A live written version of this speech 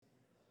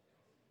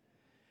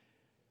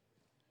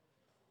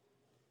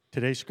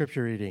Today's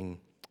scripture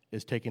reading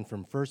is taken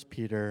from 1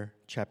 Peter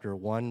chapter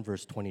 1,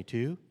 verse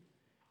 22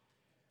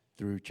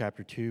 through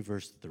chapter 2,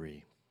 verse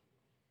 3.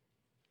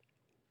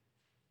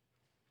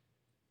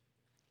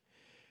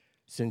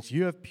 Since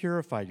you have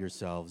purified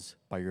yourselves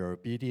by your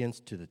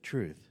obedience to the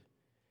truth,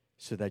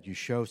 so that you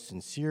show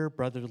sincere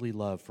brotherly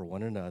love for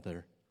one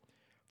another,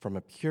 from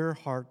a pure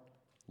heart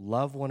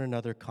love one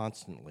another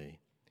constantly,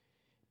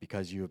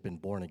 because you have been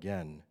born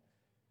again,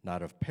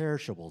 not of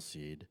perishable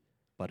seed,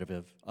 but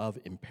of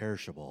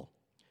imperishable,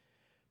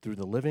 through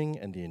the living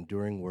and the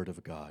enduring word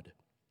of God.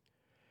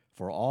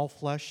 For all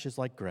flesh is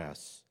like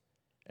grass,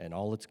 and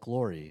all its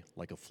glory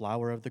like a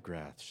flower of the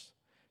grass.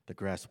 The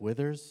grass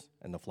withers,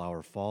 and the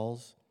flower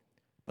falls,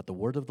 but the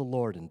word of the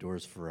Lord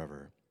endures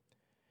forever.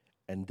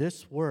 And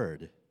this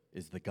word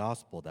is the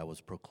gospel that was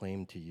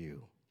proclaimed to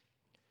you.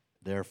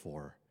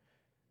 Therefore,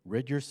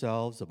 rid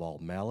yourselves of all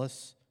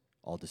malice,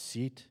 all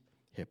deceit,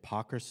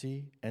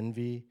 hypocrisy,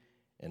 envy,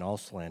 and all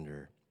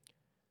slander.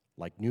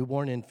 Like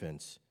newborn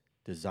infants,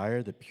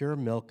 desire the pure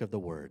milk of the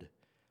word,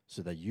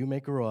 so that you may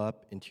grow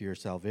up into your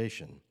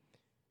salvation,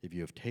 if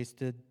you have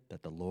tasted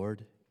that the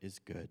Lord is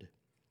good.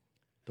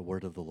 The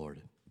word of the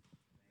Lord.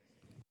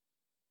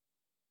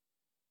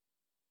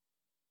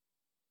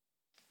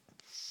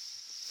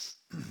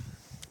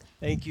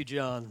 Thank you,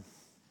 John.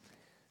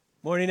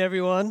 Morning,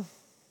 everyone.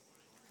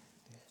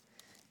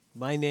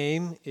 My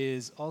name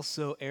is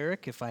also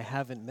Eric, if I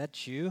haven't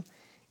met you,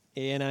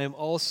 and I'm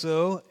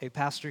also a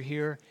pastor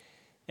here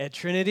at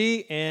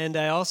Trinity, and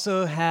I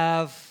also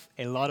have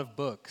a lot of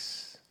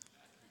books.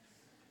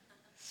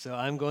 So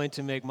I'm going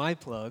to make my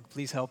plug.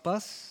 Please help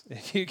us.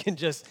 If you can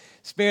just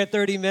spare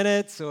 30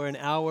 minutes or an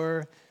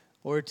hour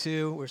or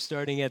two. We're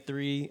starting at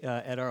 3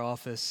 at our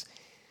office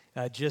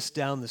just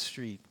down the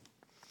street.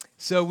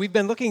 So we've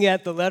been looking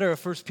at the letter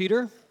of 1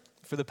 Peter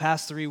for the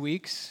past 3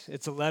 weeks.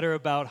 It's a letter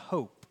about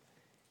hope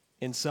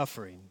in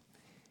suffering.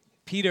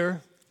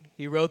 Peter,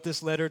 he wrote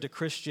this letter to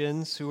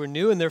Christians who were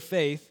new in their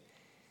faith,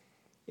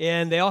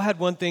 and they all had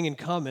one thing in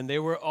common. They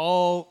were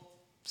all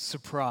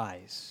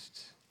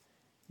surprised.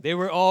 They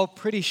were all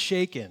pretty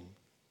shaken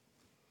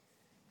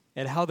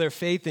at how their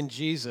faith in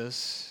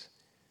Jesus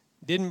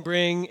didn't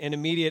bring an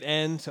immediate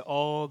end to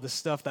all the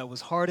stuff that was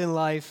hard in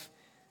life,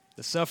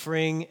 the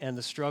suffering and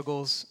the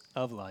struggles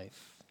of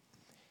life.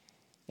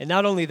 And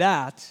not only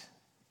that,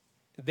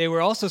 they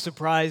were also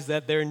surprised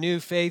that their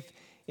new faith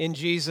in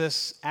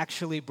Jesus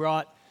actually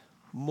brought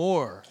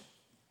more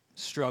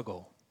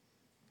struggle.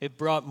 It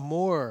brought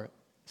more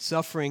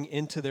suffering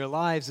into their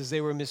lives as they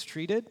were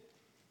mistreated,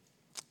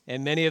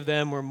 and many of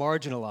them were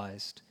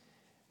marginalized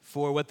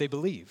for what they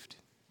believed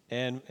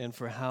and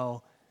for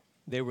how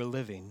they were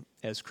living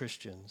as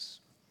Christians.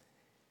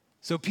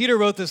 So Peter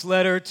wrote this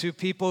letter to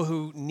people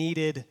who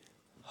needed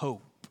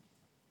hope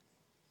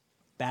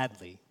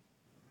badly.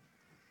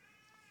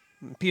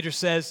 Peter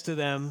says to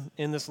them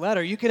in this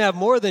letter, you can have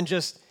more than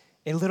just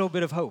a little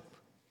bit of hope.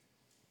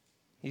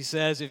 He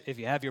says, if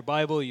you have your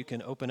Bible, you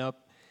can open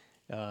up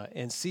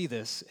and see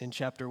this in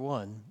chapter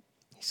 1.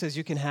 He says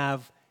you can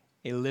have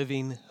a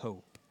living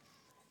hope.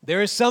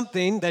 There is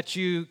something that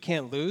you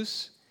can't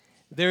lose.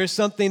 There is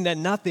something that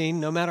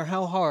nothing, no matter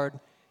how hard,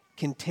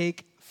 can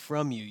take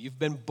from you. You've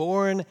been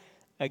born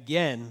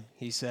again,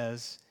 he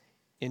says,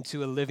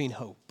 into a living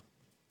hope.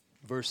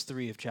 Verse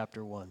 3 of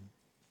chapter 1.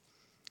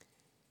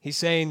 He's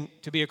saying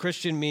to be a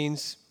Christian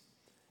means,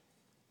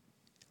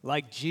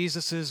 like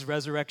Jesus'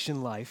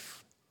 resurrection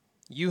life,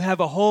 you have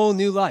a whole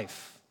new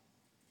life.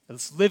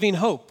 It's living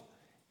hope.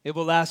 It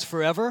will last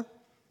forever.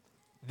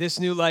 This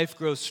new life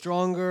grows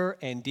stronger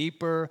and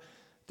deeper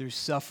through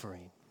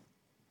suffering.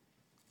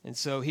 And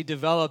so he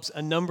develops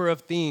a number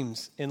of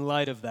themes in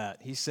light of that.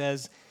 He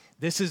says,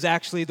 this is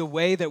actually the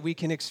way that we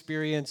can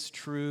experience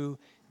true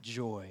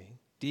joy,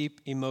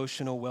 deep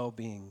emotional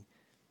well-being.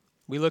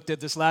 We looked at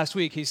this last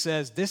week. He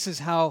says, this is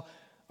how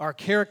our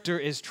character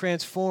is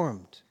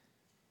transformed.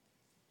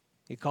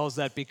 He calls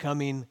that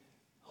becoming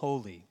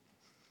holy.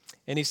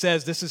 And he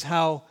says, this is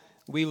how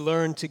we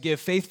learn to give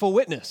faithful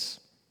witness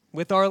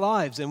with our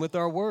lives and with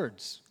our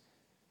words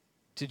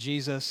to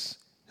Jesus,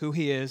 who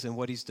he is and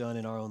what he's done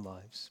in our own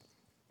lives.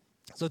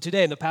 So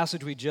today, in the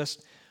passage we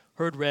just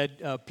heard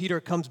read,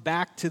 Peter comes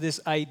back to this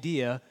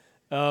idea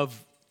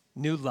of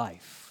new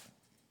life,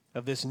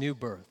 of this new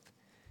birth.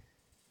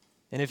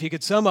 And if he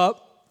could sum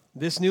up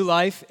this new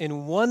life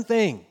in one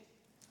thing,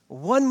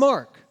 one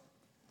mark,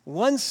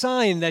 one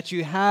sign that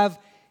you have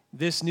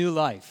this new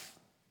life,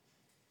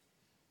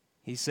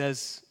 he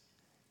says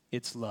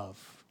it's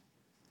love.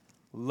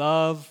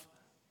 Love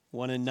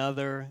one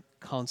another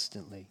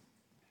constantly.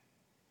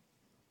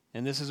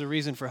 And this is a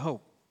reason for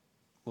hope.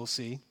 We'll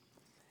see.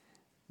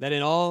 That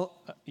in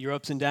all your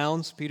ups and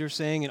downs, Peter's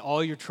saying, in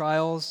all your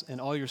trials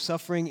and all your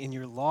suffering, in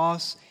your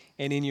loss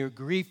and in your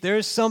grief, there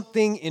is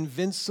something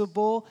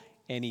invincible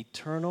and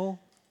eternal.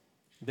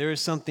 There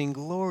is something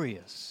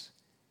glorious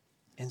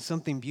and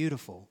something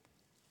beautiful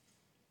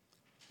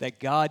that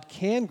God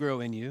can grow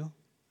in you.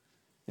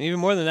 And even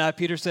more than that,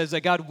 Peter says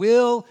that God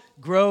will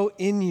grow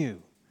in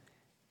you.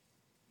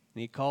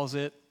 And he calls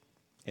it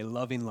a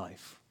loving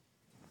life.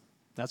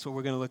 That's what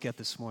we're going to look at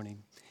this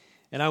morning.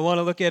 And I want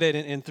to look at it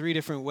in three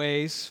different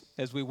ways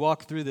as we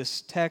walk through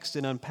this text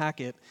and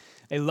unpack it.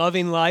 A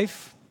loving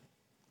life,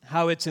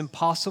 how it's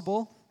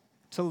impossible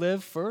to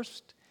live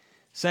first.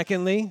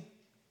 Secondly,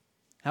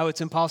 how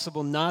it's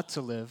impossible not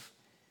to live.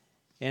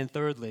 And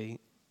thirdly,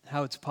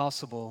 how it's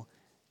possible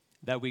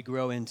that we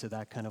grow into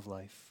that kind of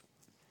life.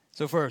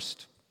 So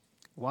first,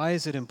 why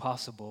is it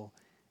impossible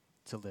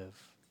to live?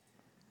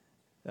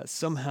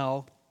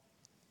 Somehow,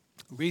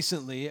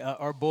 recently,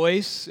 our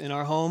boys in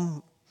our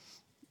home,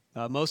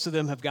 most of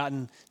them have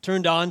gotten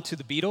turned on to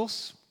the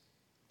Beatles.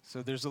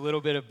 So there's a little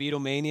bit of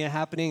Beatlemania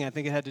happening. I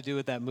think it had to do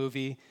with that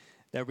movie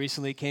that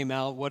recently came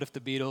out, What If the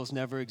Beatles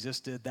Never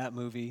Existed, that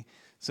movie.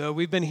 So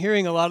we've been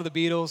hearing a lot of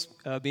the Beatles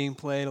being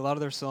played, a lot of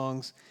their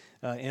songs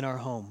in our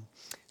home.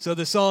 So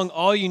the song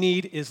All You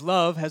Need Is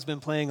Love has been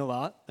playing a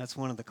lot. That's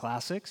one of the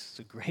classics. It's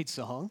a great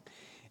song.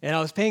 And I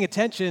was paying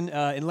attention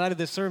in light of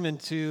this sermon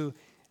to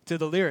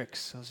the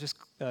lyrics. I was just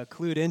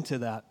clued into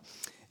that.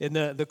 And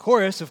the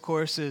chorus, of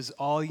course, is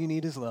all you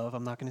need is love.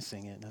 I'm not going to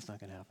sing it. That's not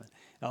going to happen.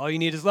 All you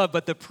need is love.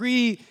 But the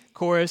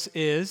pre-chorus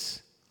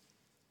is,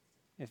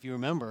 if you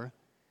remember,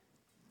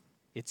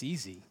 it's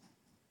easy.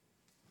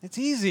 It's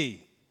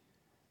easy.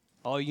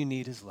 All you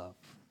need is love.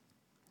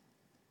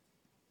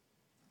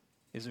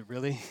 Is it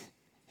really?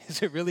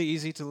 Is it really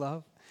easy to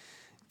love?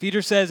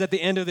 Peter says at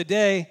the end of the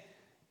day,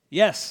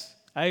 yes,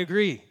 I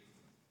agree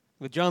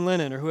with John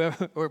Lennon or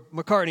whoever, or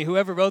McCartney,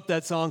 whoever wrote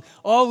that song.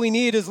 All we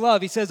need is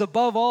love. He says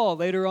above all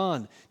later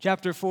on,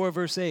 chapter 4,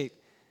 verse 8,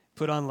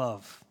 put on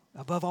love.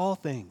 Above all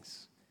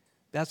things.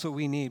 That's what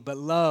we need. But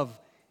love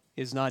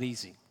is not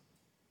easy.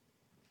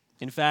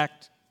 In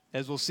fact,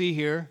 as we'll see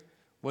here,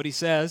 what he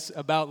says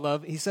about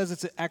love, he says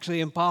it's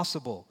actually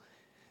impossible.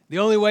 The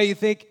only way you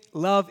think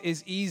love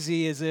is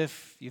easy is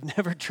if you've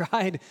never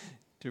tried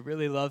to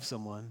really love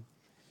someone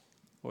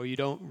or you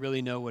don't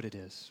really know what it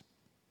is.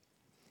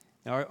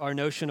 Now, our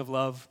notion of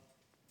love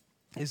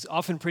is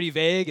often pretty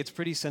vague. It's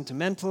pretty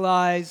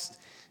sentimentalized.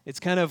 It's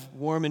kind of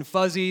warm and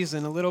fuzzies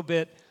and a little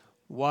bit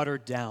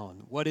watered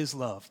down. What is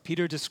love?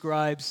 Peter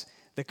describes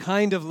the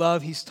kind of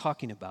love he's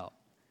talking about.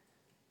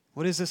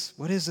 What is this?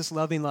 What is this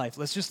loving life?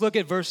 Let's just look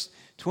at verse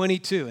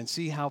 22 and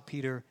see how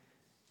Peter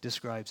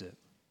describes it.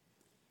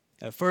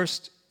 At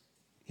first,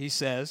 he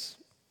says,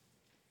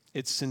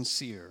 it's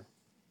sincere,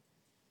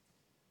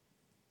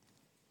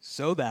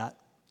 so that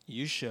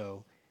you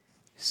show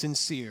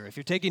sincere. If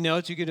you're taking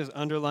notes, you can just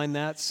underline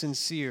that,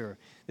 sincere.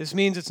 This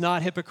means it's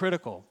not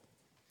hypocritical.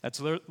 That's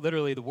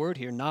literally the word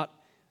here, not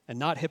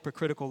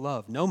hypocritical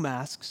love. No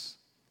masks.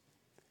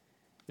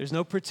 There's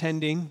no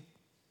pretending.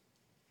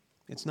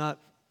 It's not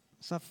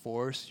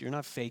forced. You're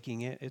not faking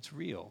it. It's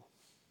real.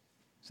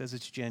 It says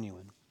it's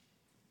genuine.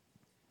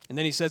 And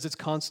then he says it's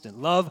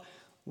constant. Love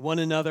one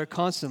another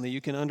constantly.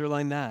 You can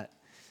underline that.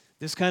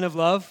 This kind of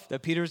love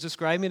that Peter is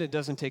describing, it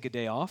doesn't take a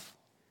day off.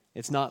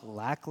 It's not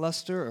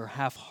lackluster or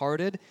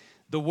half-hearted.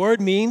 The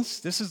word means,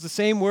 this is the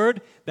same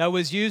word that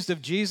was used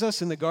of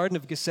Jesus in the Garden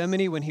of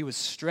Gethsemane when he was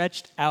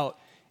stretched out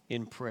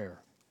in prayer.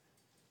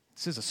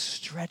 This is a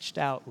stretched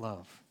out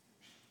love.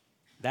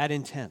 That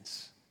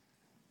intense.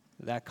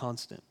 That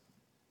constant.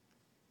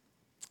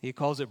 He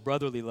calls it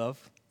brotherly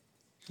love.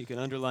 You can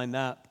underline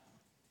that.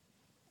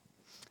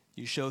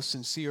 You show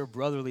sincere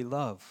brotherly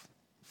love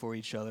for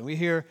each other. We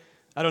hear,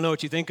 I don't know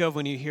what you think of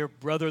when you hear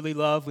brotherly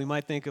love. We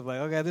might think of like,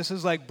 okay, this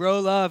is like bro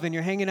love and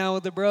you're hanging out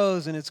with the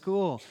bros and it's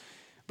cool.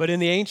 But in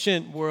the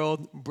ancient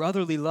world,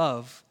 brotherly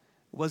love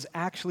was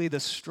actually the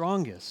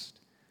strongest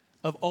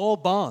of all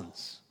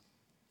bonds.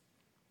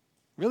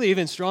 Really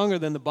even stronger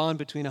than the bond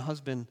between a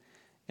husband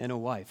and a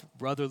wife.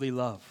 Brotherly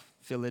love,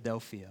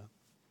 Philadelphia.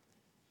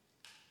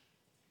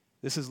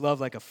 This is love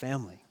like a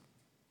family.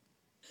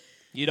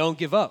 You don't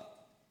give up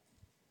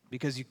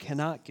because you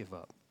cannot give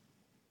up.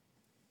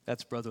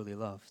 That's brotherly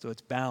love. So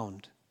it's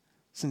bound,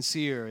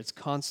 sincere, it's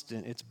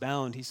constant, it's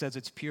bound. He says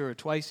it's pure.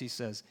 Twice he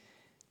says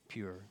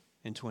pure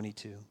in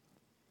 22.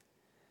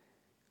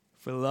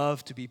 For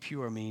love to be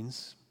pure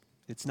means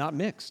it's not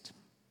mixed.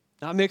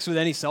 Not mixed with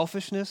any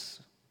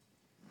selfishness.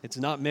 It's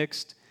not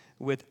mixed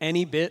with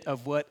any bit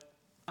of what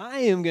I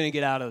am going to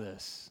get out of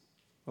this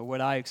or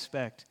what I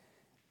expect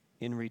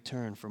in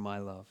return for my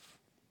love.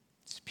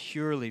 It's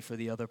purely for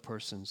the other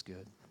person's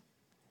good.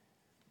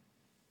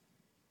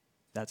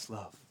 That's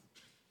love.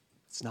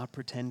 It's not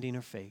pretending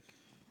or fake.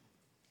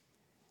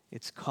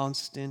 It's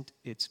constant,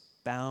 it's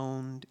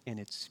bound, and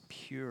it's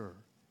pure.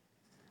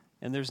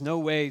 And there's no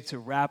way to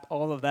wrap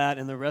all of that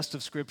and the rest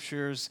of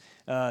Scripture's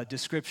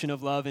description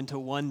of love into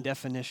one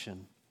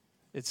definition.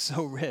 It's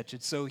so rich,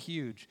 it's so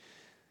huge.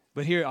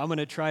 But here, I'm going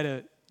to try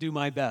to do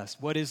my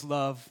best. What is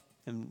love?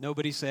 And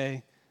nobody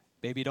say,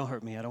 baby, don't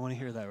hurt me. I don't want to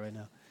hear that right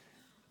now.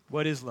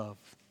 What is love?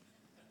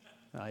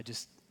 I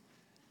just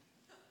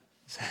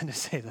had to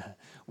say that.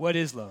 What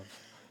is love?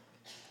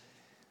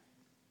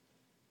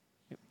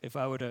 If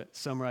I were to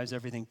summarize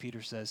everything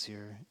Peter says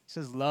here, he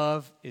says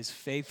love is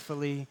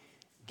faithfully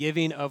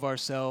giving of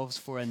ourselves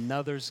for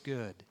another's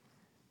good,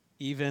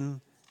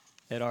 even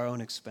at our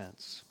own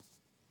expense.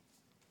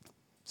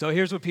 So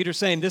here's what Peter's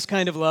saying. This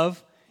kind of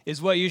love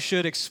is what you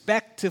should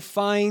expect to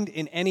find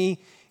in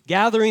any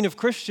gathering of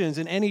Christians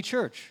in any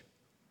church.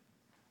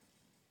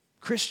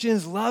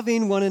 Christians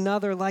loving one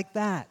another like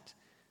that.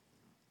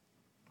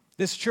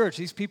 This church,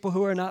 these people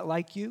who are not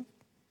like you,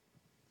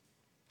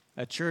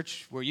 a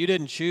church where you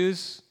didn't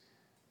choose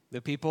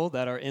the people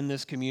that are in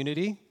this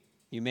community.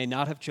 You may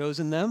not have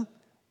chosen them,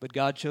 but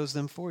God chose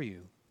them for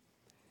you.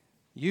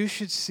 You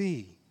should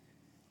see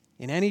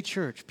in any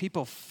church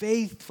people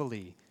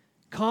faithfully,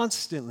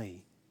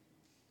 constantly,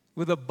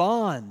 with a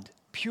bond,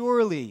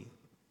 purely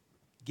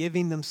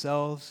giving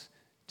themselves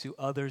to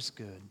others'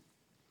 good,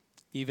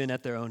 even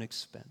at their own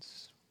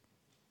expense.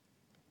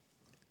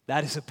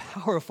 That is a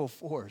powerful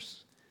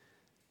force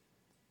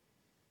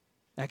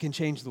that can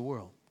change the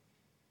world.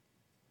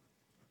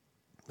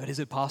 But is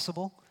it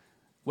possible?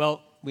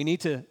 Well, we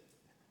need to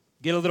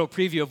get a little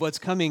preview of what's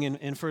coming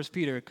in 1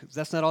 Peter, because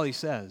that's not all he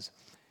says.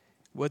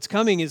 What's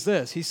coming is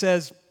this. He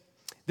says,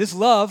 this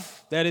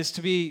love that is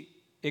to be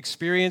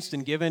experienced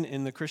and given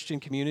in the Christian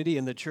community,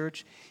 in the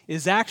church,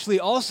 is actually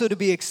also to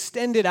be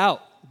extended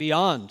out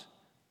beyond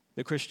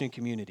the Christian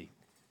community,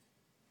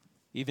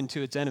 even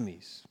to its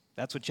enemies.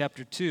 That's what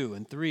chapter 2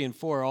 and 3 and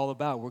 4 are all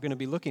about. We're going to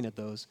be looking at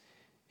those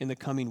in the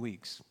coming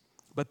weeks.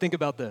 But think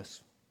about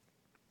this.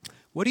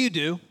 What do you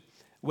do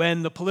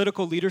when the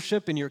political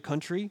leadership in your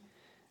country,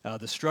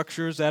 the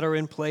structures that are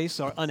in place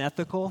are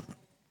unethical?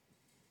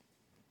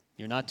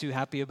 You're not too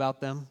happy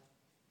about them.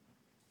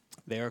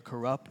 They are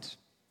corrupt.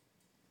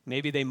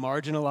 Maybe they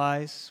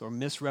marginalize or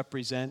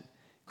misrepresent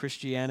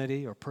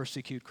Christianity or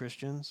persecute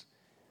Christians.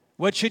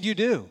 What should you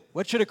do?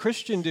 What should a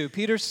Christian do?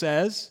 Peter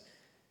says,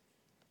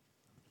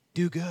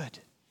 do good,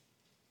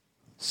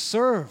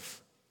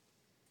 serve,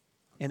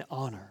 and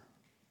honor.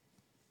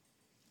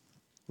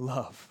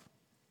 Love.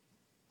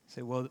 You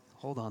say, well,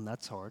 hold on,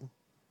 that's hard.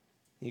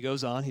 He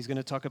goes on, he's going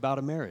to talk about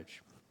a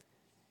marriage.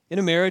 In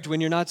a marriage,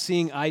 when you're not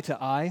seeing eye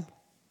to eye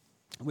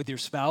with your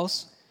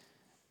spouse,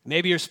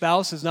 maybe your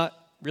spouse is not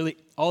really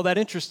all that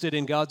interested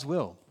in God's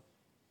will,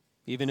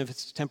 even if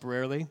it's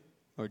temporarily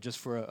or just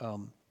for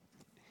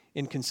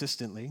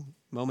inconsistently,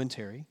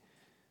 momentary.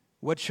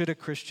 What should a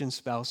Christian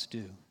spouse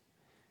do?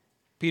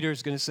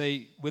 Peter's going to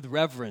say, with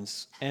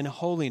reverence and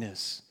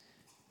holiness,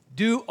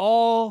 do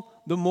all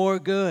the more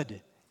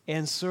good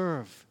and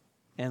serve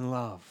and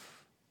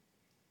love.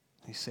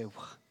 You say,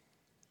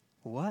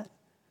 what?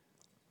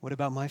 What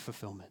about my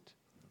fulfillment?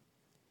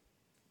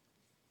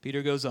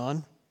 Peter goes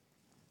on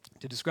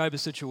to describe a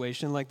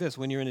situation like this.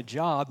 When you're in a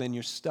job and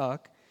you're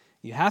stuck,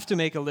 you have to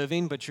make a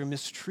living, but you're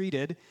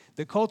mistreated.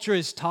 The culture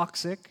is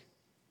toxic.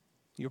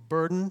 You're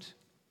burdened.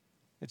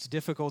 It's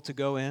difficult to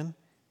go in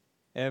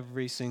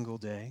every single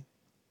day.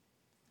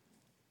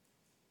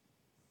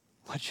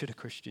 What should a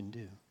Christian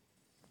do?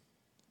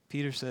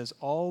 Peter says,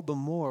 all the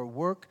more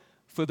work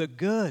for the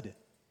good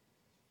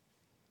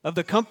of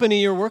the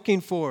company you're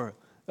working for,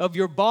 of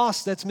your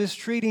boss that's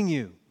mistreating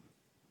you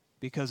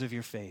because of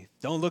your faith.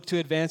 Don't look to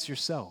advance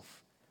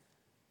yourself.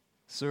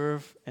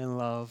 Serve and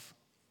love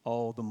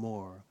all the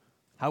more.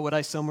 How would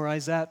I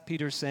summarize that?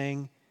 Peter's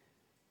saying,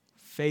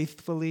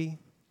 faithfully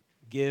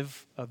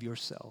give of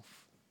yourself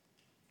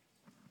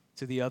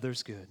to the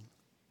other's good,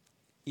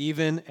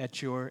 even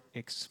at your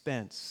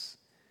expense.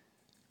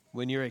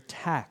 When you're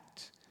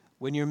attacked,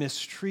 when you're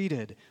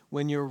mistreated,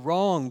 when you're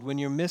wronged, when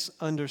you're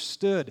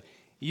misunderstood,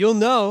 you'll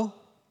know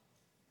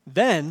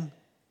then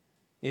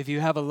if you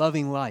have a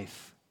loving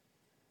life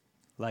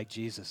like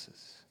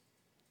Jesus's.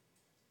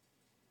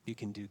 You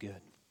can do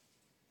good.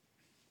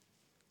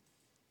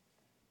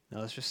 Now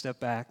let's just step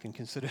back and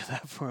consider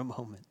that for a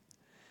moment.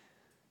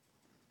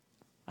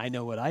 I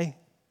know what I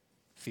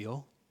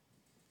feel.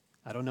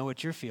 I don't know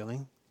what you're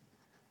feeling,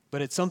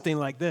 but it's something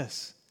like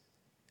this.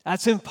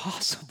 That's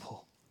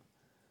impossible.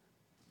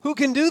 Who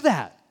can do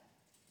that?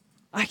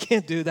 I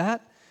can't do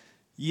that.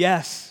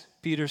 Yes,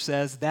 Peter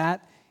says,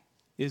 that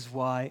is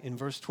why in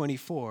verse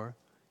 24,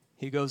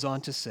 he goes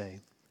on to say,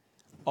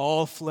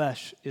 all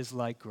flesh is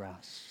like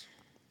grass.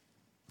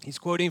 He's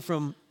quoting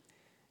from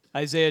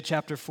Isaiah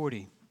chapter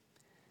 40.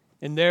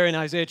 And there in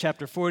Isaiah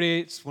chapter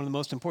 40, it's one of the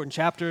most important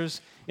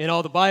chapters in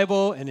all the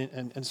Bible,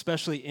 and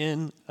especially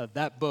in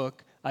that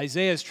book.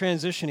 Isaiah is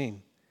transitioning.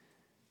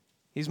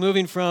 He's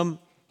moving from,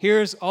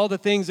 here's all the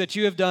things that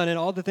you have done and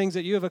all the things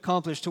that you have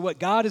accomplished, to what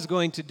God is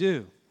going to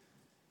do.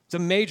 It's a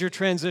major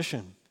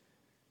transition.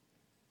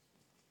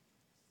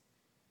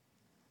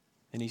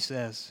 And he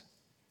says,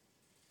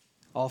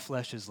 all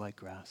flesh is like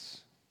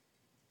grass.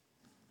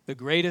 The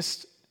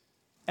greatest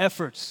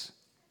efforts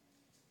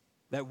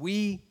that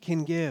we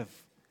can give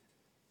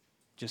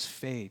just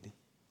fade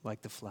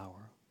like the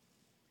flower.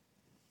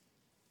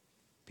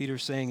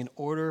 Peter's saying, in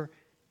order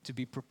to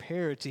be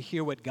prepared to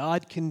hear what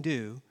God can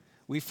do,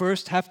 we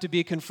first have to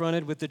be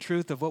confronted with the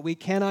truth of what we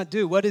cannot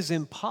do, what is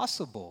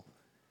impossible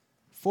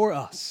for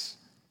us.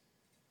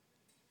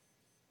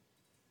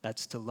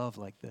 That's to love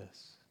like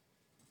this.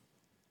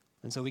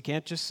 And so we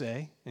can't just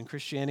say, and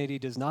Christianity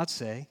does not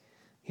say,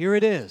 here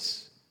it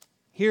is.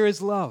 Here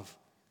is love.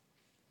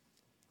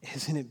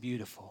 Isn't it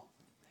beautiful?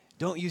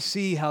 Don't you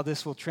see how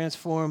this will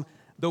transform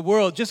the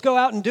world? Just go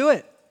out and do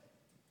it.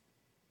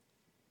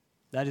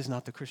 That is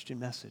not the Christian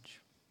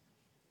message.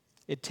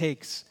 It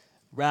takes,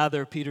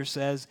 rather, Peter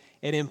says,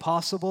 an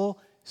impossible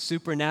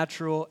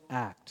supernatural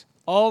act.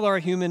 All our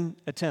human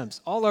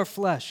attempts, all our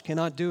flesh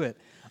cannot do it.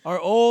 Our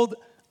old,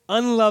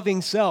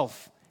 unloving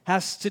self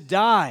has to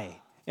die,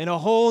 and a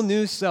whole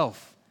new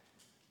self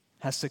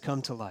has to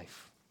come to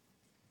life.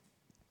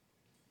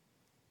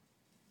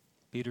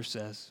 Peter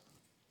says,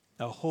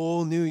 a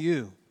whole new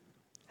you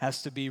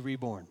has to be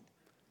reborn.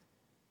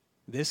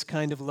 This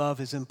kind of love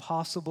is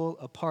impossible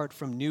apart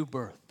from new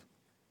birth.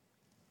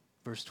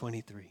 Verse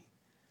 23,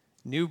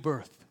 new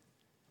birth,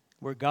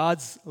 where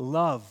God's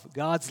love,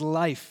 God's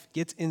life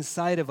gets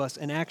inside of us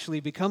and actually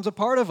becomes a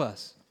part of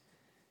us.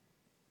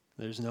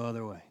 There's no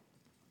other way.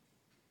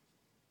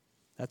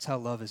 That's how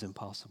love is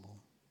impossible.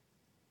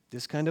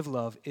 This kind of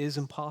love is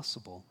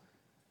impossible,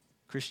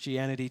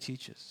 Christianity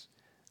teaches,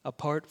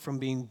 apart from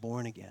being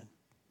born again,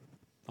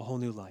 a whole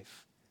new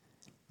life.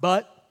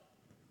 But,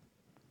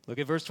 look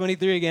at verse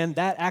 23 again,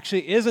 that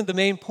actually isn't the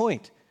main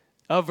point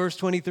of verse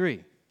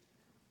 23.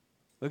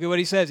 Look at what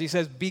he says. He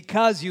says,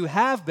 because you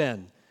have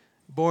been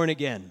born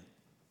again.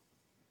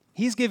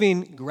 He's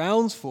giving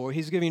grounds for,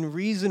 he's giving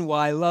reason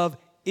why love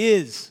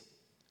is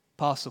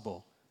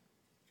possible.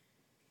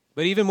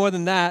 But even more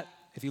than that,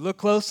 if you look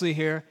closely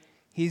here,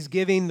 he's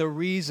giving the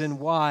reason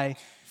why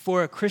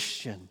for a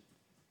Christian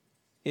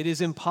it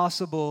is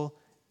impossible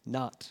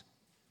not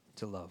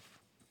to love.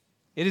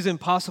 It is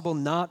impossible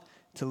not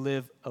to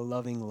live a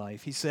loving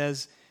life. He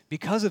says,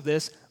 because of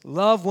this,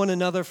 love one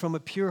another from a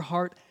pure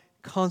heart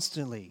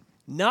constantly.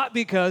 Not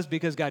because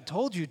God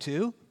told you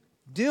to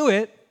do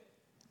it,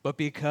 but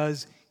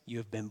because you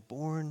have been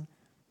born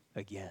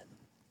again.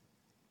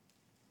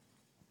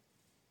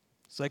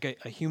 It's like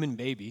a human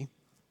baby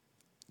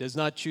does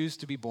not choose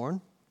to be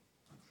born.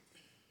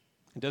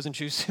 It doesn't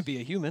choose to be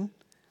a human.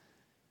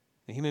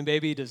 A human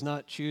baby does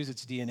not choose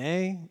its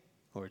DNA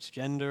or its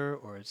gender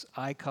or its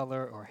eye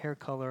color or hair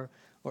color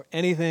or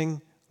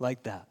anything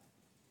like that.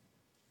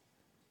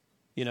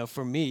 You know,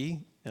 for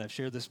me, and I've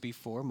shared this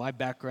before, my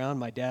background,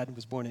 my dad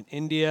was born in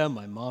India.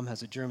 My mom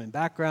has a German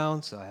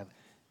background, so I have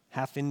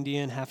half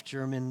Indian, half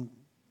German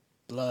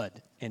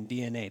blood and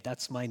DNA.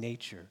 That's my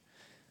nature.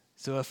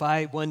 So if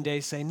I one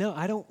day say, no,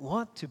 I don't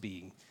want to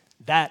be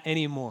that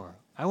anymore.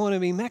 I want to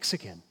be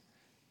Mexican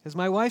because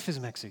my wife is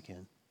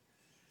Mexican.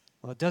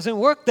 Well, it doesn't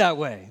work that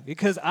way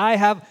because I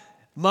have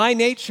my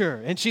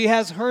nature and she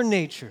has her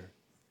nature.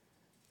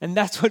 And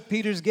that's what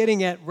Peter's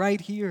getting at right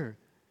here.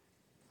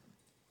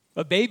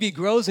 A baby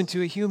grows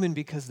into a human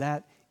because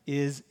that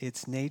is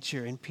its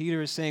nature. And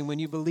Peter is saying when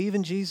you believe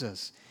in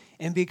Jesus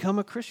and become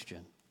a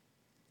Christian,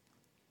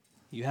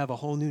 you have a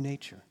whole new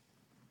nature,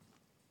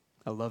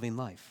 a loving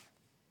life.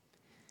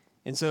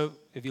 And so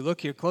if you look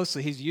here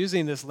closely, he's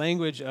using this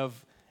language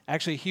of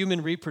actually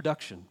human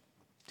reproduction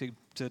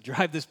to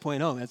drive this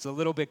point home. It's a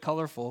little bit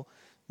colorful,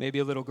 maybe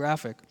a little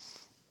graphic.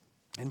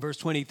 In verse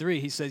 23,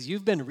 he says,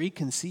 you've been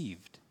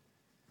reconceived.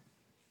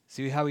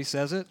 See how he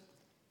says it?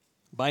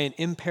 By an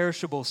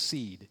imperishable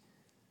seed,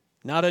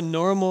 not a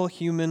normal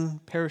human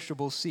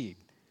perishable seed.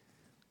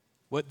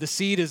 What the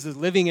seed is the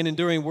living and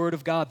enduring word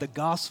of God, the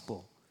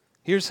gospel.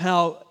 Here's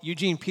how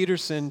Eugene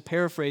Peterson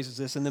paraphrases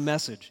this in the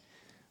Message.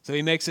 So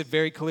he makes it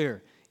very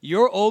clear.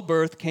 Your old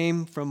birth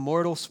came from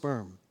mortal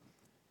sperm.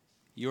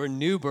 Your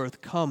new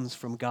birth comes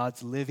from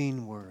God's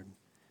living word.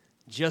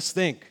 Just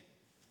think,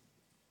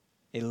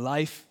 a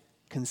life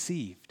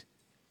conceived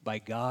by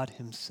God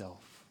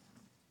himself.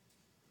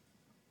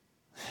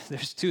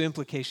 There's two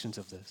implications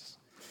of this.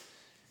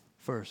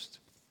 First,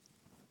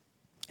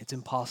 it's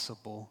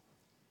impossible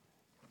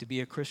to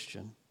be a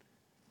Christian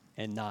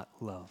and not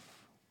love.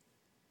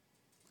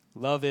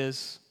 Love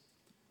is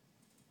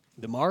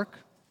the mark.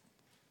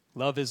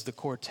 Love is the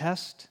core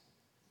test.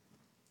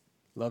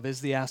 Love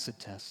is the acid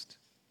test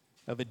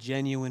of a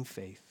genuine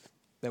faith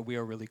that we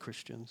are really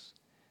Christians.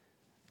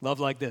 Love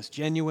like this,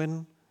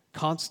 genuine,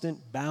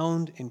 constant,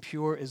 bound, and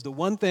pure is the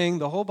one thing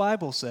the whole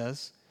Bible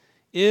says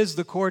is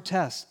the core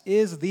test,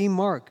 is the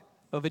mark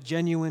of a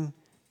genuine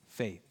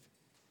faith.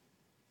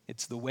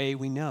 It's the way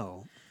we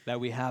know that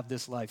we have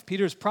this life.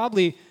 Peter's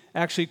probably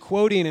actually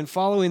quoting and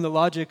following the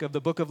logic of the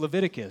book of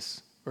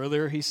Leviticus.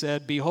 Earlier he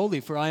said, be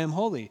holy, for I am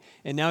holy.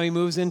 And now he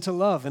moves into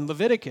love. And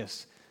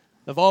Leviticus,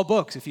 of all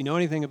books, if you know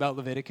anything about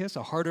Leviticus,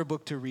 a harder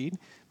book to read,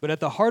 but at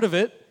the heart of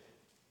it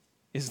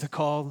is the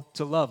call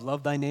to love.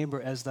 Love thy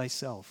neighbor as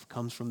thyself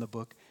comes from the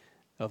book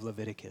of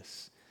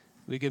Leviticus.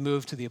 We can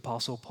move to the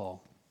Apostle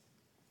Paul,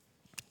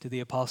 to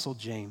the Apostle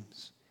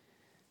James,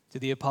 to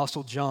the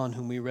Apostle John,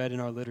 whom we read in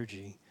our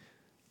liturgy.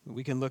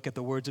 We can look at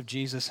the words of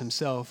Jesus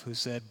himself, who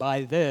said,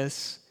 by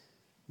this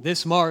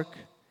mark,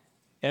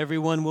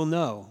 everyone will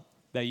know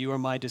that you are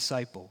my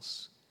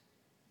disciples,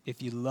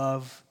 if you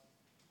love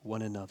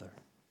one another.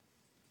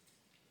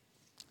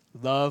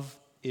 Love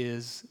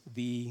is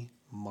the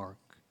mark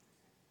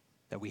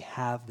that we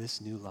have this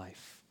new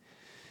life.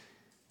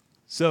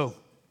 So,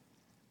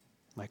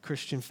 my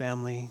Christian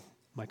family,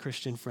 my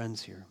Christian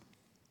friends here,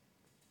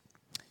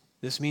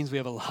 this means we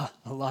have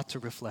a lot to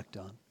reflect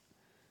on.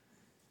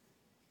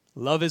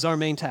 Love is our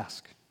main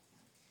task.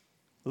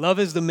 Love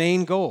is the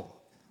main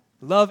goal.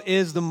 Love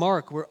is the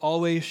mark we're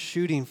always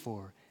shooting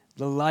for,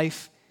 the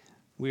life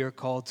we are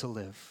called to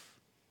live.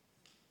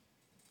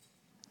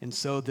 And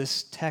so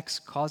this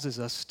text causes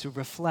us to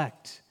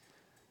reflect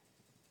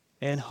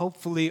and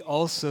hopefully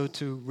also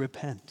to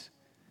repent,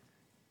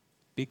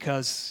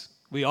 because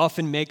we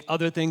often make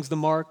other things the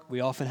mark, we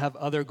often have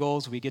other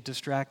goals, we get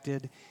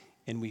distracted,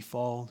 and we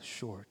fall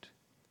short.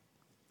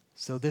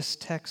 So this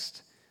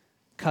text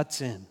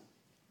cuts in,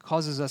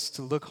 causes us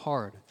to look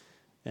hard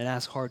and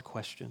ask hard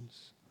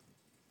questions.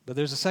 But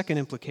there's a second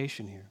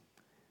implication here.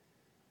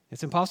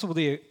 It's impossible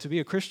to be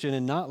a Christian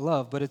and not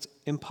love, but it's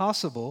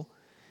impossible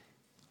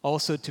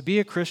also to be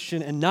a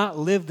Christian and not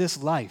live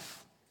this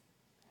life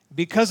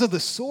because of the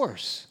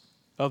source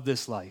of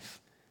this life,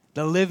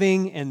 the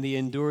living and the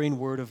enduring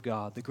Word of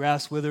God. The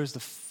grass withers,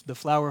 the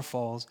flower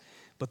falls,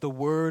 but the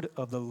word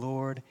of the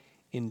Lord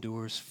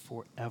endures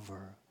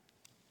forever.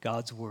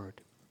 God's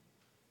word,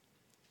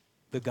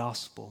 the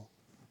gospel,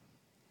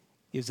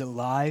 is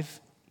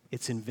alive,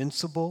 it's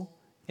invincible,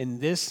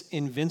 and this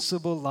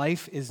invincible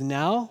life is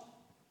now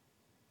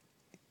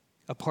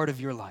a part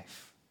of your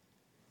life.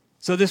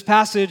 So this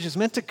passage is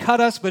meant to cut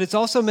us, but it's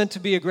also meant to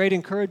be a great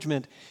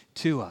encouragement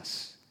to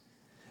us.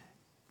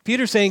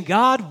 Peter's saying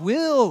God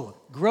will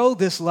grow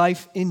this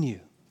life in you.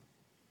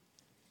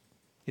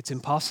 It's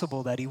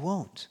impossible that he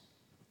won't.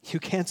 You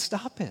can't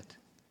stop it.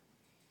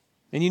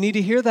 And you need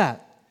to hear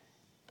that.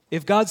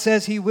 If God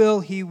says he will,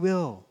 he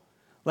will.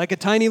 Like a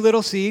tiny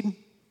little seed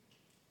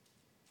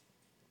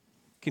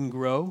can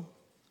grow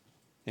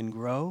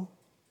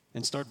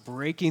and start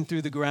breaking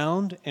through the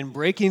ground and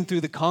breaking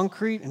through the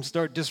concrete and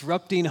start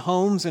disrupting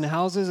homes and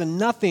houses, and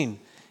nothing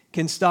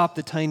can stop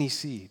the tiny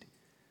seed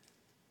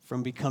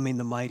from becoming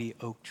the mighty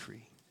oak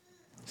tree.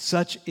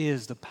 Such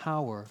is the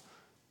power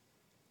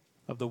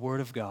of the Word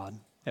of God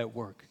at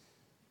work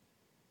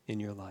in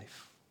your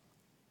life.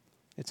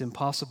 It's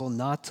impossible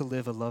not to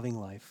live a loving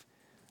life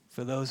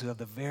for those who have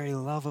the very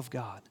love of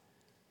God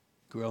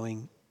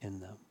growing in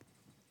them.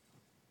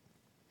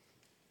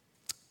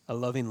 A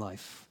loving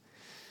life.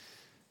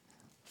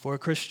 For a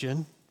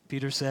Christian,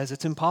 Peter says,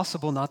 it's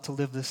impossible not to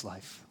live this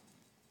life.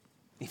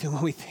 Even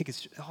when we think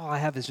all I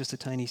have is just a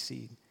tiny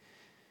seed.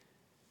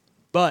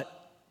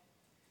 But,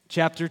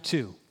 chapter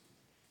 2,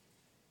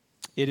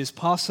 it is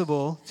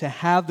possible to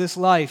have this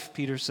life,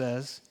 Peter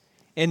says,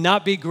 and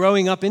not be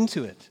growing up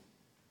into it,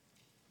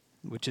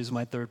 which is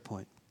my third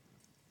point.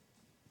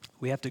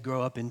 We have to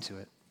grow up into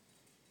it.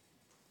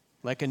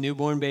 Like a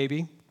newborn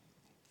baby,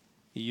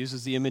 he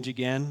uses the image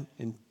again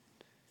in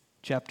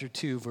chapter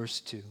 2,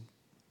 verse 2.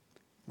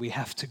 We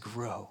have to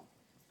grow.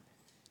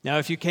 Now,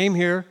 if you came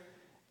here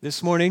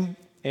this morning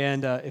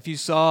and if you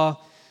saw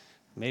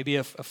maybe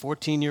a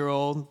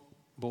 14-year-old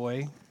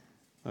boy,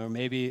 or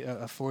maybe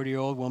a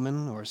 40-year-old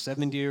woman, or a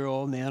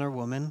 70-year-old man or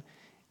woman,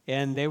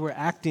 and they were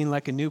acting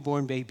like a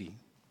newborn baby.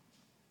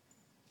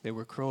 They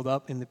were curled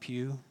up in the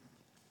pew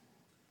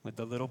with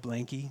the little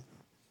blankie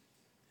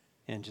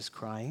and just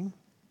crying.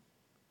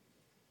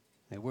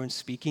 They weren't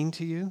speaking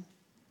to you,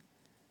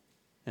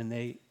 and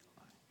they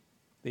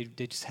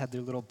just had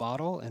their little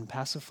bottle and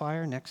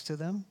pacifier next to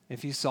them.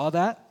 If you saw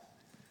that,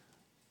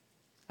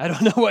 I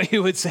don't know what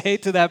you would say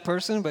to that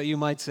person, but you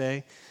might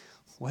say,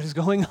 what is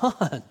going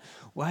on?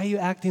 Why are you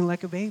acting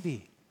like a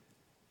baby?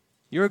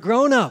 You're a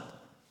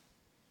grown-up.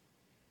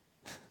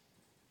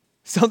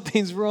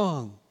 Something's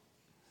wrong.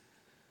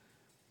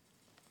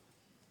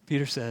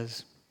 Peter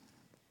says,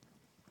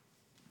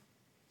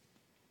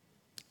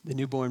 the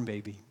newborn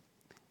baby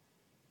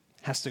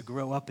has to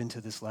grow up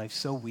into this life,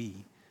 so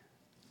we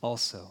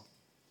also.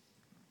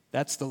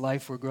 That's the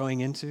life we're growing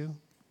into.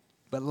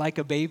 But like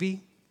a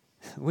baby,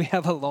 we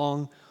have a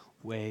long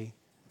way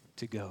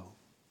to go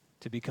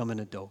to become an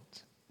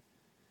adult.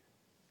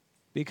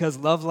 Because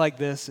love like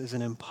this is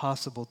an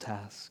impossible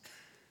task.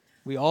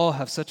 We all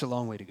have such a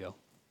long way to go.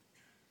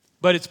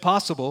 But it's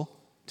possible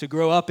to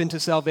grow up into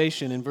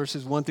salvation. In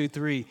verses 1 through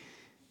 3,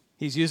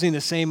 he's using the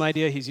same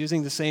idea. He's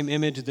using the same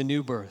image of the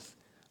new birth.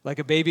 Like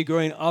a baby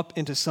growing up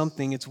into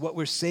something, it's what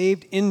we're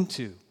saved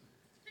into.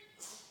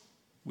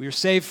 We are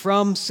saved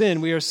from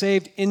sin. We are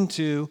saved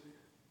into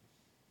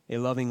a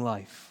loving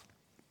life.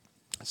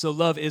 So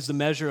love is the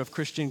measure of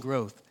Christian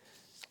growth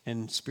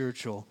and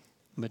spiritual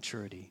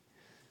maturity.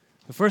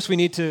 But first, we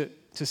need to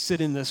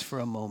sit in this for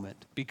a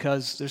moment,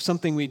 because there's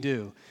something we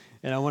do.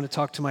 And I want to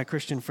talk to my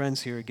Christian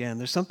friends here again.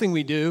 There's something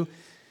we do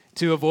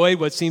to avoid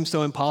what seems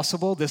so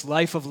impossible, this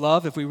life of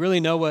love. If we really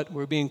know what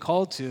we're being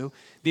called to,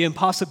 the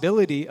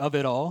impossibility of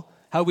it all,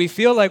 how we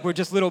feel like we're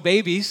just little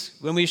babies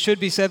when we should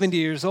be 70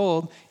 years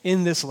old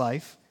in this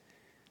life.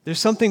 There's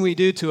something we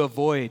do to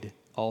avoid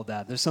all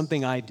that. There's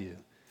something I do,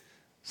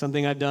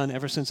 something I've done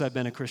ever since I've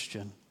been a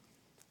Christian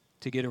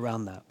to get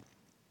around that.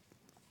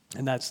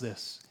 And that's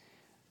this.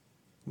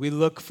 We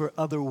look for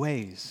other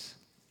ways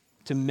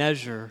to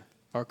measure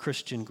our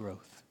Christian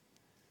growth.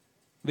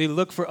 We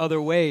look for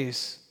other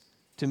ways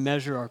to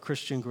measure our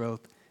Christian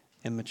growth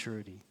and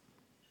maturity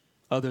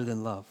other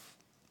than love.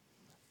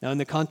 Now, in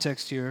the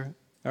context here,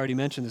 I already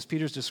mentioned this,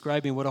 Peter's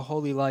describing what a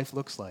holy life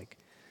looks like.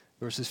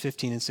 verses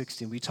 15 and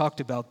 16. We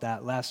talked about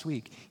that last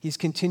week. He's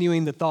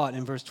continuing the thought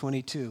in verse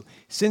 22.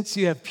 Since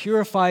you have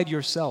purified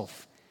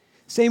yourself,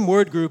 same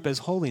word group as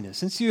holiness.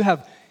 Since you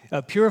have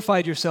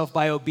purified yourself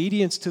by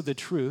obedience to the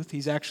truth,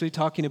 he's actually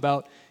talking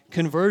about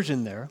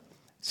conversion there.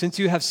 Since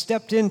you have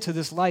stepped into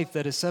this life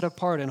that is set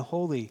apart and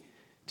holy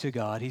to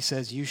God, he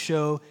says, you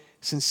show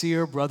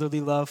sincere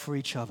brotherly love for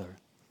each other.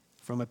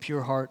 From a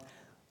pure heart,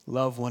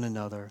 love one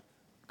another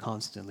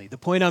constantly. The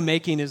point I'm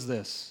making is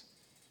this: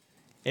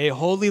 a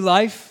holy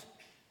life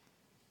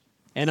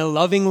and a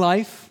loving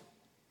life,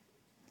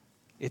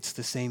 it's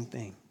the same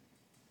thing.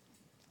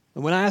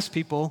 And when I ask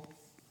people,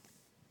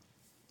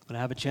 when I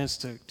have a chance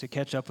to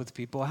catch up with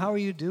people, how are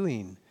you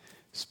doing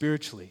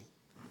spiritually?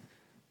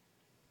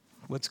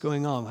 What's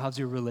going on? How's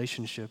your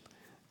relationship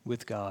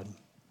with God?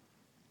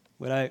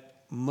 What I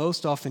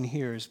most often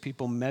hear is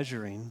people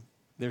measuring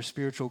their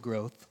spiritual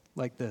growth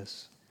like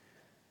this.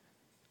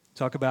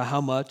 Talk about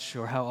how much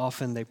or how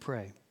often they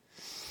pray.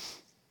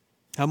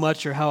 How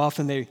much or how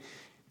often they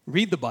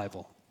read the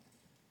Bible.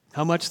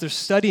 How much they're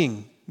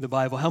studying the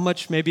Bible. How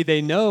much maybe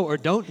they know or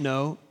don't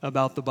know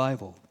about the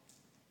Bible.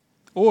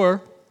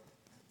 Or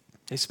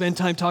they spend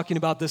time talking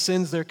about the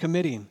sins they're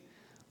committing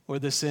or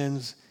the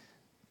sins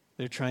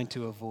they're trying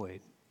to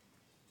avoid.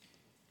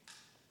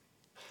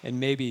 And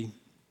maybe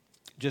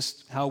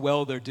just how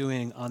well they're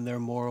doing on their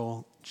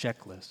moral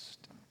checklist.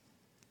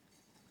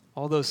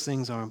 All those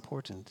things are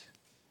important,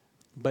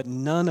 but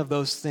none of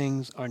those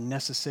things are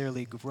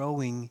necessarily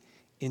growing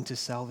into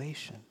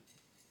salvation.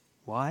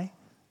 Why?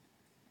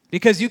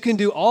 Because you can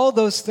do all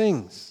those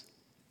things,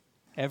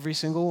 every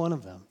single one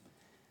of them,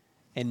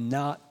 and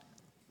not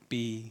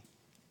be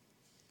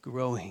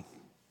growing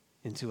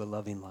into a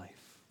loving life.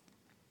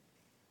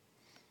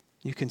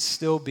 You can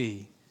still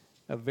be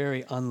a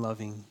very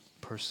unloving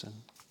person.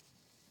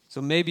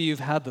 So maybe you've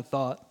had the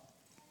thought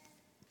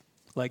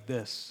like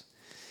this: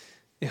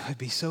 it would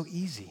be so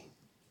easy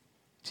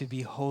to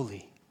be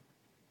holy.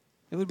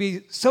 It would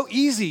be so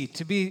easy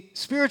to be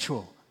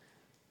spiritual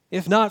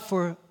if not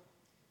for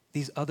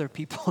these other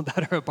people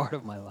that are a part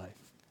of my life.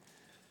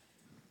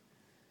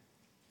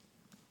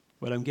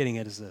 What I'm getting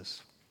at is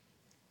this: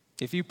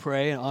 if you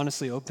pray and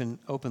honestly,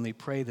 openly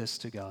pray this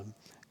to God,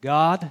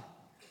 God,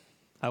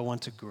 I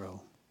want to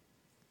grow.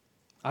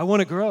 I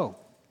want to grow.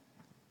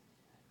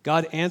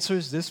 God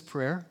answers this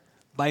prayer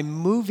by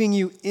moving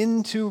you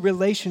into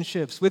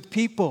relationships with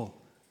people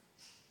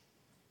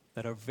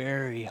that are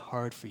very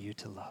hard for you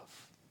to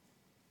love.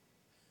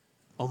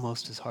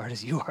 Almost as hard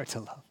as you are to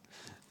love,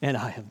 and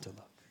I am to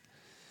love.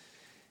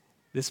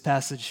 This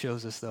passage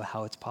shows us, though,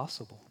 how it's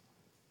possible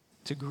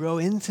to grow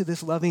into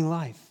this loving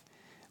life.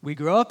 We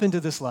grow up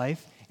into this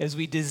life as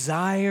we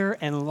desire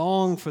and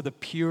long for the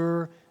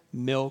pure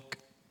milk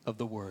of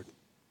the Word.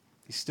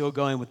 He's still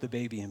going with the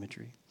baby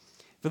imagery.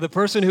 For the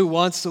person who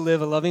wants to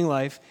live a loving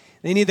life,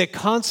 they need the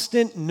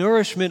constant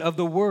nourishment of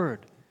the Word.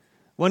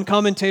 One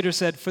commentator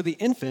said, for the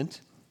infant,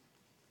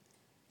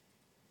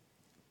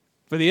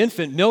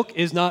 milk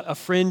is not a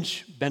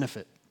fringe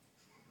benefit.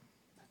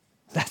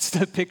 That's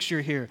the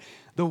picture here.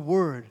 The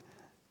Word,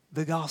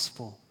 the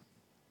gospel,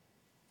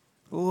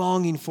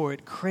 longing for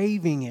it,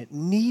 craving it,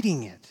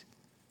 needing it,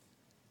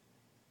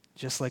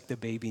 just like the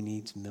baby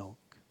needs milk.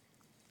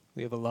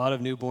 We have a lot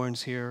of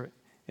newborns here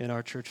in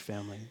our church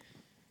family.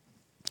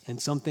 And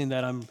something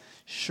that I'm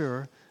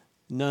sure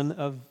none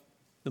of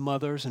the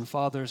mothers and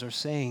fathers are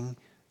saying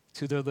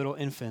to their little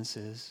infants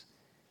is,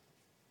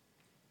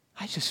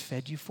 I just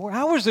fed you 4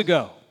 hours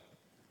ago.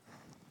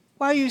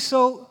 Why are you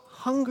so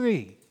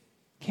hungry?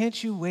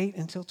 Can't you wait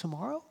until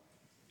tomorrow?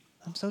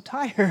 I'm so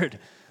tired.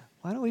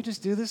 Why don't we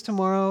just do this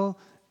tomorrow?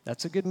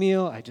 That's a good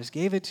meal. I just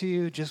gave it to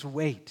you. Just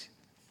wait.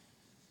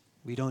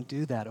 We don't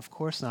do that. Of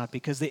course not,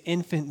 because the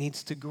infant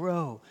needs to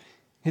grow.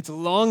 It's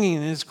longing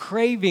and it's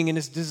craving and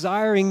it's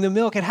desiring the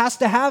milk. It has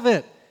to have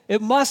it.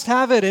 It must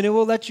have it, and it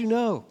will let you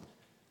know.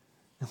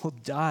 It will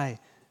die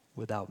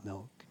without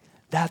milk.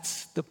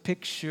 That's the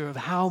picture of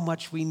how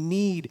much we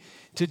need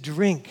to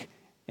drink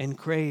and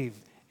crave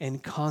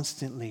and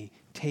constantly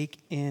take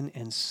in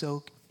and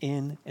soak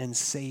in and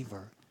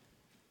savor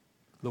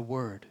the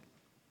Word,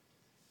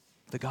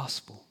 the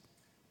gospel.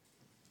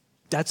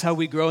 That's how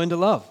we grow into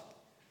love.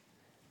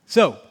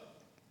 So,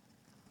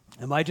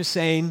 am I just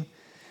saying,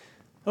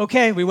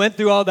 okay, we went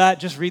through all that,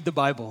 just read the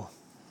Bible.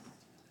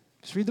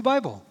 Just read the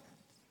Bible,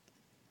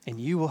 and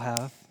you will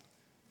have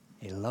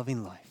a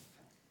loving life?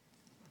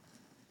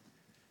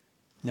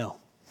 No,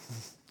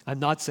 I'm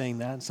not saying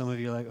that. And some of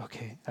you are like,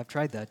 okay, I've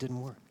tried that, it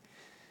didn't work.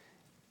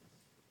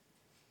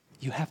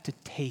 You have to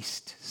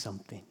taste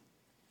something.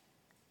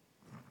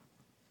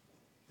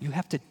 You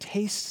have to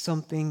taste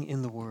something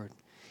in the Word.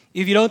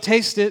 If you don't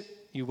taste it,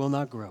 you will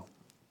not grow.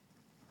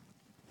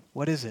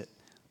 What is it?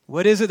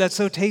 What is it that's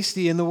so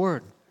tasty in the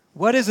Word?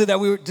 What is it that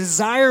we're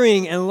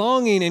desiring and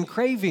longing and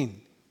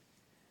craving?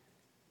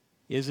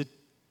 Is it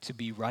to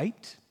be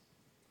right?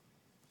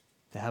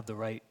 To have the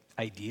right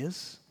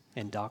ideas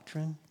and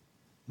doctrine?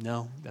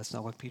 No, that's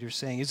not what Peter's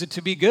saying. Is it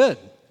to be good?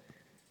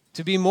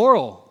 To be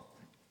moral?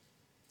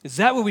 Is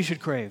that what we should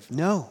crave?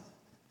 No,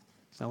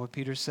 it's That's not what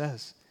Peter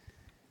says.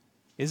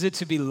 Is it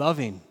to be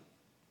loving?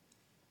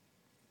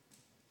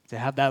 To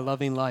have that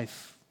loving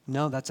life?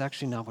 No, that's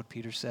actually not what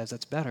Peter says.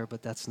 That's better,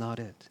 but that's not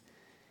it.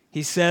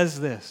 He says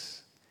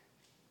this,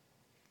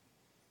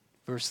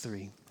 verse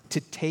 3,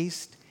 to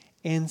taste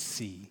and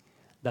see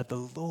that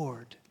the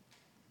Lord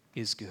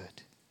is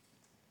good.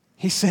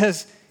 He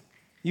says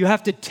you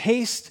have to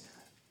taste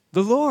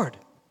the Lord.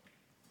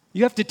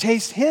 You have to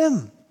taste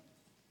Him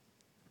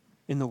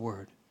in the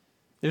Word.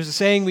 There's a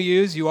saying we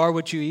use, you are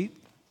what you eat,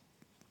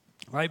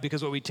 right?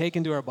 Because what we take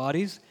into our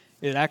bodies,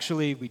 we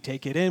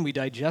take it in, we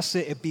digest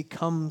it, it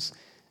becomes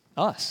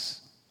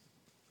us.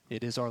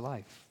 It is our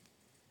life.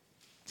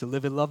 To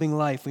live a loving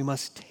life, we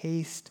must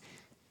taste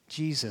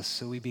Jesus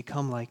so we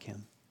become like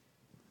Him.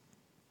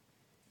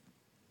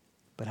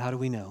 But how do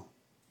we know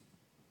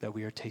that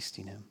we are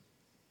tasting Him?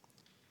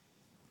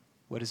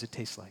 What does it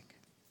taste like?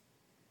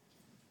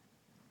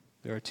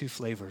 There are two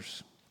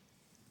flavors.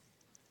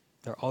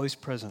 They're always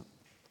present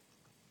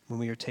when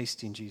we are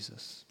tasting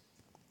Jesus.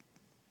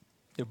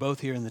 They're both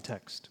here in the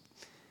text.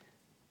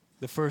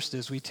 The first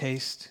is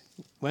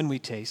when we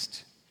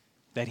taste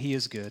that He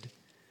is good,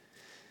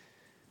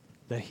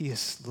 that He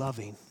is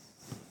loving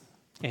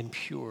and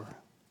pure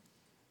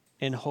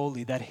and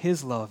holy, that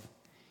His love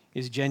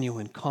is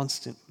genuine,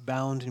 constant,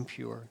 bound, and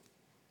pure.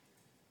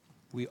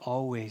 We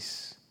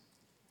always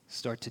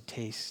start to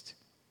taste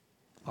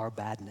our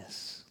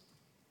badness,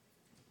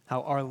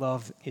 how our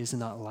love is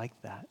not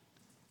like that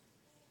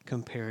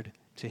compared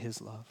to His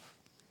love.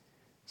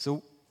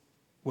 So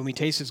when we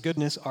taste His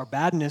goodness, our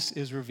badness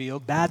is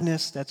revealed.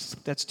 Badness,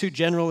 that's too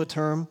general a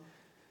term.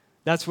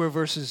 That's where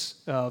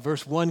verse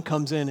 1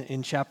 comes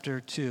in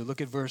chapter 2.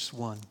 Look at verse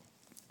 1.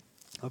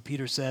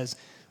 Peter says,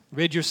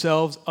 rid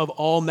yourselves of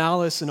all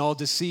malice and all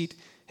deceit,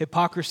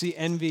 hypocrisy,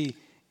 envy,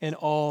 and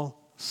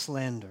all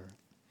slander.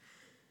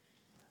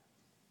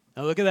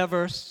 Now look at that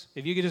verse.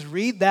 If you could just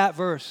read that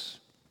verse,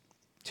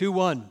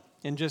 2:1,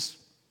 and just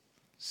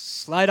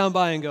slide on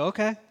by and go,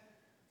 okay,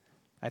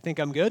 I think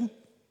I'm good.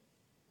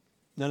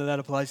 None of that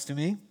applies to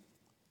me.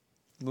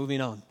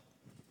 Moving on.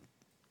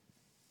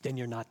 Then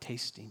you're not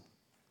tasting.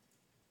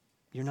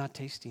 You're not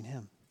tasting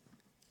Him.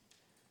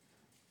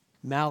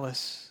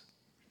 Malice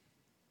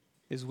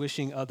is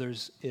wishing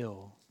others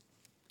ill.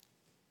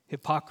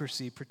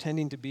 Hypocrisy,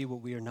 pretending to be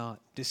what we are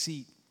not.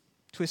 Deceit,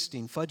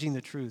 twisting, fudging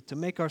the truth to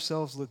make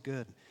ourselves look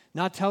good.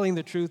 Not telling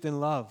the truth in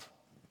love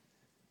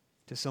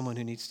to someone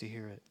who needs to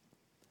hear it.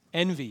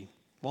 Envy,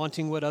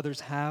 wanting what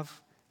others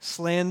have.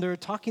 Slander,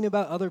 talking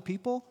about other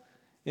people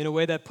in a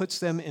way that puts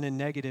them in a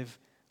negative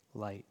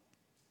light.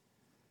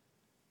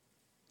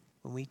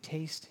 When we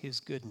taste His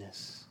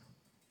goodness,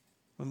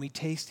 when we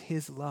taste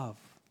His love,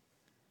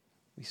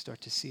 we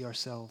start to see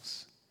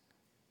ourselves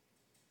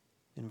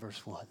in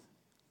verse 1.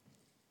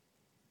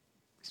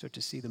 We start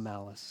to see the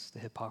malice, the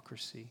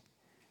hypocrisy,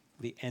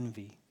 the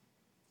envy.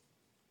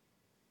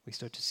 We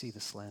start to see the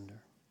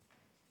slander.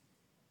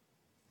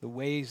 The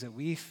ways that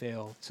we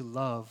fail to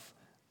love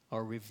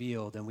are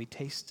revealed, and we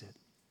taste it.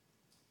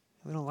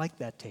 We don't like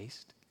that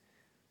taste,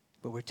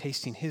 but we're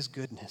tasting His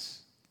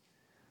goodness.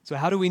 So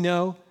how do we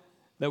know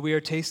that we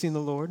are tasting the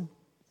Lord?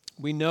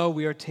 We know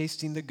we are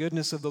tasting the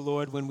goodness of the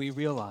Lord when we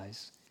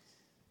realize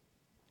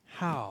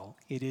how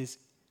it is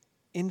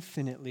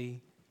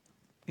infinitely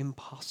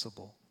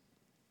impossible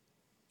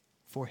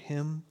for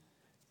Him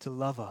to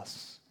love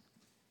us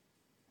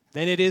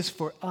than it is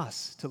for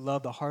us to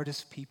love the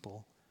hardest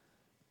people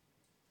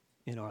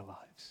in our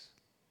lives.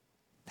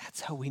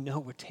 That's how we know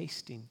we're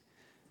tasting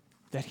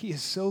that He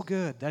is so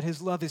good, that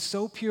His love is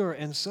so pure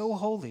and so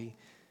holy.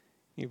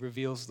 He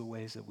reveals the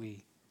ways that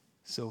we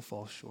so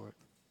fall short.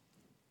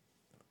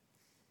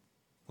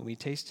 When we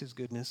taste His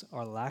goodness,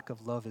 our lack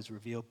of love is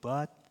revealed,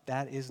 but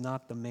that is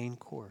not the main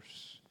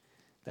course.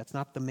 That's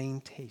not the main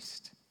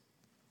taste.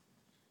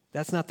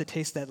 That's not the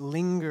taste that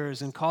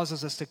lingers and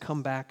causes us to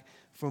come back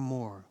for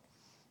more.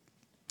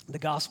 The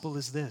gospel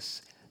is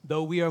this: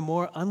 though we are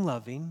more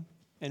unloving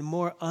and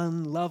more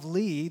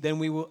unlovely than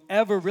we will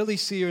ever really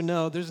see or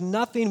know, there's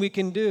nothing we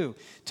can do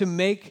to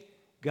make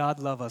God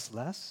love us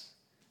less.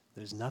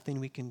 There's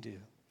nothing we can do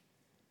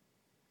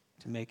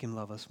to make Him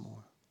love us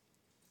more,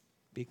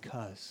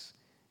 because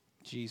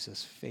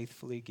Jesus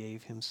faithfully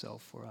gave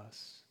Himself for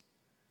us,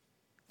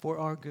 for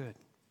our good,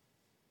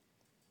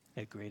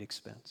 at great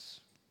expense.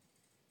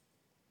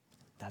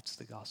 That's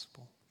the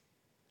gospel.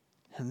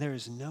 And there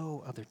is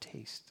no other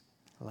taste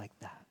like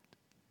that.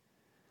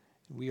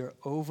 We are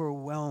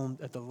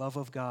overwhelmed at the love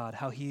of God,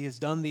 how He has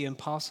done the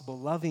impossible,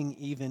 loving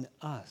even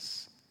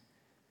us.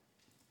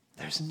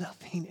 There's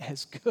nothing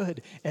as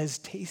good as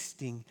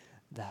tasting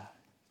that.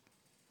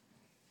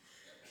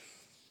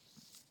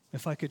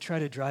 If I could try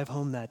to drive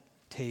home that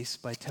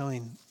taste by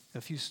telling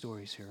a few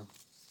stories here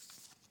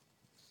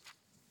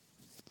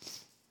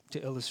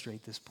to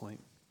illustrate this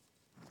point.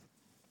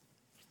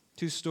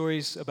 2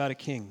 stories about a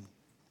king.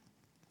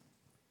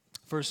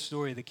 First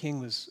story, the king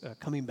was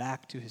coming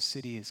back to his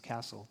city, his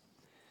castle.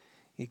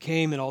 He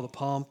came in all the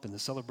pomp and the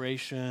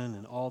celebration,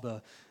 and all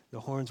the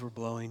horns were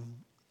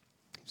blowing.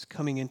 He was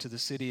coming into the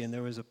city, and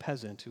there was a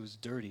peasant who was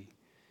dirty,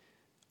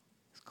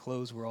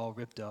 clothes were all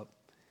ripped up.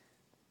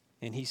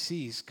 And he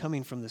sees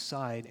coming from the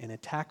side an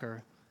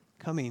attacker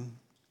coming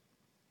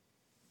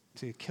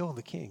to kill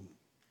the king.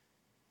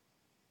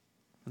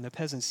 When the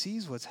peasant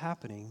sees what's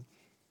happening,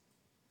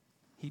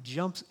 he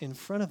jumps in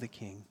front of the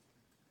king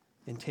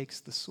and takes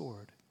the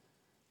sword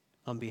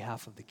on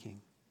behalf of the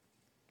king.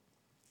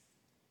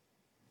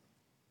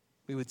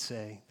 We would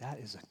say, that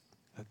is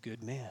a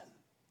good man.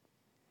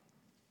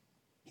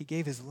 He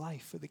gave his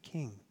life for the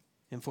king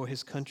and for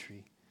his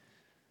country.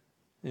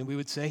 And we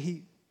would say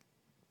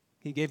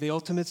he gave the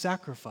ultimate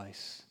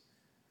sacrifice.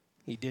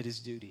 He did his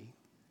duty.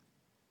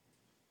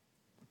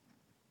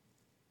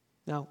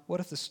 Now, what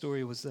if the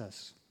story was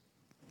this?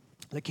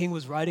 The king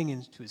was riding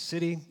into his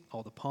city,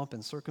 all the pomp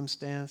and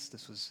circumstance.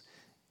 This was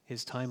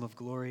his time of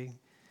glory.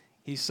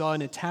 He saw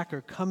an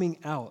attacker coming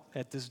out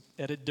at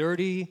a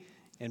dirty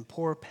and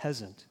poor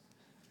peasant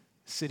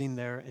sitting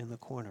there in the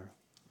corner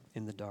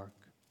in the dark.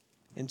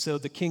 And so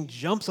the king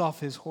jumps off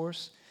his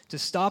horse to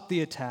stop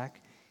the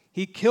attack.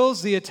 He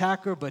kills the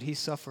attacker, but he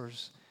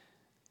suffers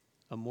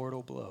a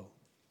mortal blow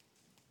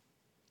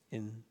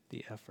in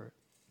the effort.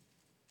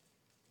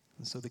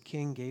 And so the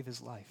king gave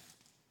his life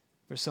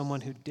for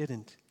someone who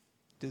didn't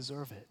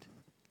deserve it.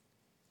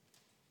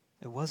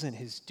 It wasn't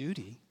his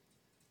duty.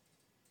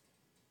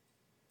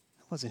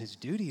 It wasn't his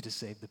duty to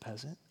save the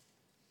peasant.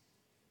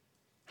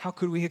 How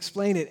could we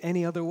explain it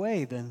any other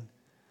way than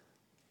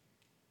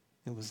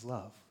it was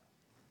love?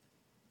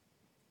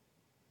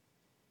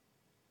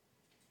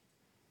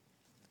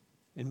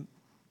 In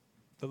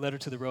the letter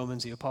to the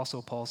Romans, the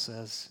Apostle Paul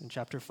says in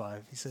chapter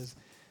 5, he says,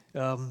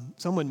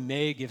 someone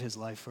may give his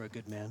life for a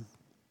good man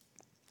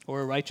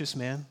or a righteous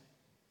man.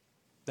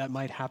 That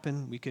might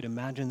happen. We could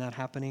imagine that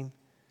happening.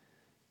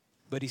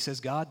 But he says,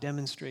 God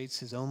demonstrates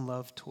his own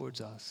love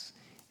towards us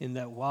in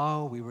that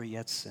while we were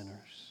yet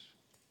sinners,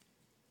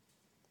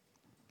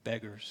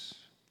 beggars,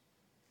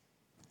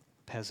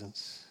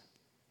 peasants,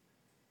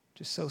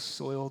 just so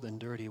soiled and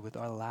dirty with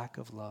our lack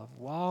of love,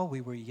 while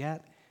we were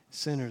yet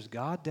sinners,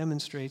 God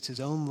demonstrates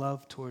his own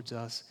love towards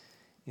us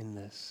in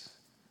this.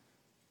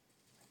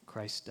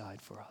 Christ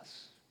died for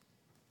us.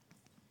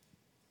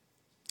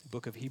 The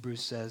book of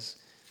Hebrews says,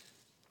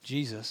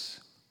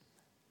 Jesus,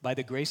 by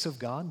the grace of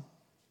God,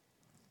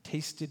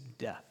 tasted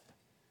death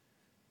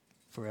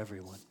for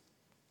everyone.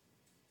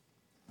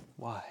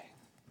 Why?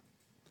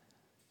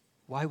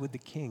 Why would the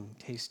king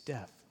taste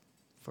death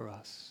for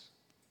us?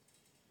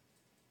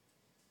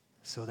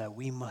 So that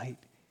we might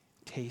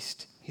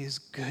taste his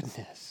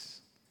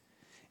goodness.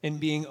 And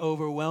being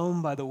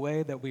overwhelmed by the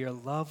way that we are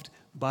loved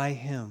by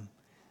him,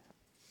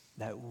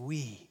 that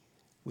we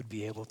would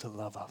be able to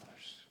love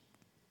others.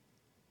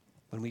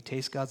 When we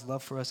taste God's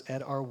love for us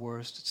at our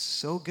worst, it's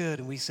so good.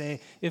 And we say,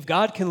 if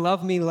God can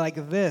love me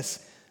like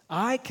this,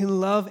 I can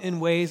love in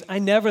ways I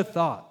never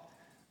thought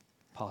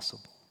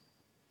possible.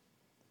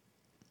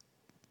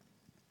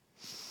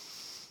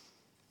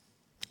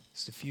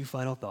 Just a few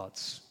final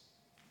thoughts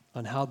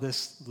on how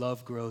this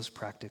love grows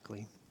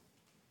practically.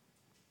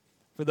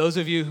 For those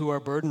of you who are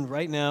burdened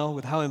right now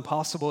with how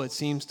impossible it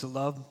seems to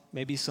love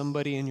maybe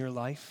somebody in your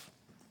life,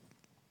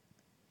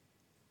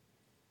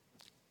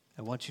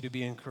 I want you to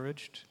be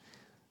encouraged.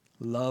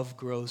 Love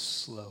grows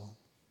slow.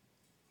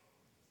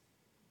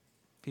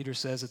 Peter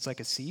says it's like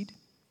a seed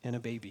and a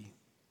baby.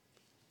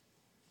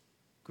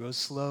 Grows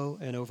slow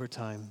and over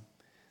time.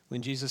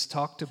 When Jesus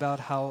talked about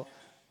how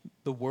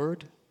the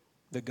word,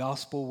 the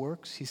gospel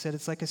works, he said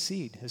it's like a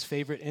seed, his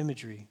favorite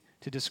imagery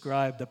to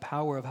describe the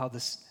power of how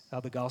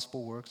the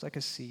gospel works, like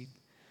a seed,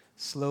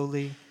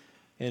 slowly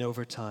and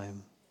over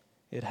time.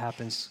 It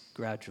happens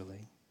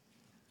gradually.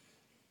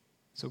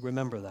 So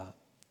remember that.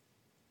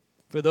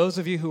 For those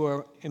of you who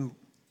are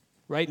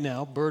right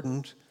now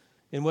burdened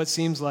in what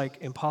seems like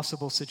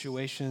impossible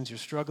situations, you're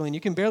struggling, you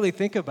can barely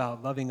think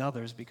about loving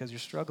others because you're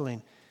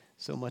struggling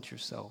so much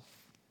yourself.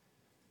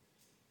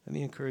 Let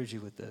me encourage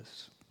you with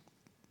this.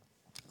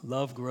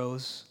 Love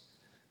grows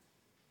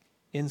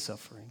in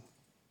suffering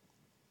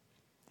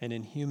and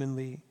in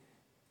humanly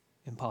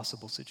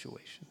impossible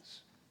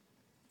situations.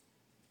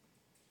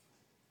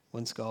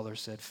 One scholar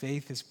said,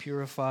 faith is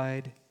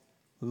purified,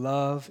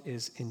 love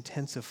is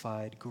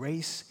intensified,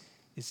 grace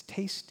is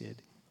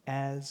tasted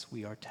as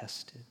we are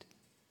tested.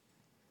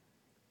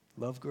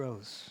 Love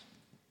grows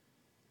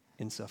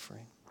in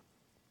suffering.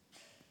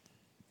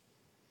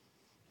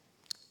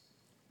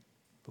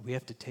 But we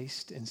have to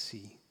taste and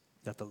see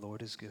that the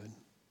Lord is good.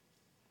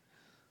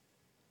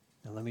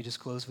 Now let me just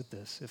close with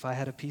this. If I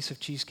had a piece of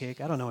cheesecake,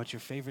 I don't know what your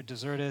favorite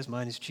dessert is,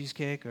 mine is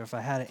cheesecake, or if I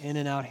had an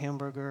In-N-Out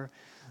hamburger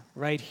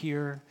right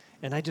here,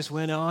 and I just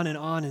went on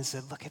and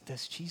said, look at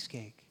this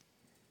cheesecake.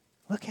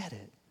 Look at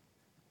it.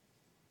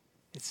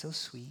 It's so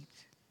sweet.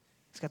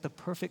 It's got the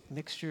perfect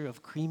mixture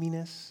of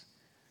creaminess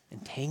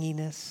and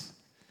tanginess.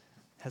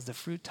 Has the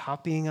fruit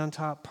topping on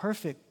top.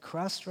 Perfect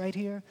crust right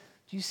here.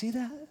 Do you see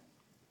that?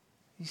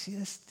 You see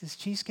this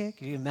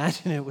cheesecake? You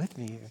imagine it with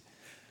me here.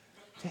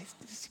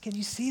 Can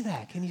you see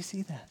that? Can you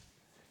see that?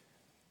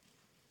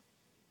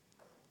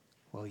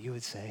 Well, you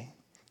would say,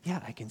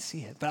 yeah, I can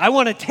see it, but I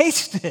want to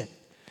taste it.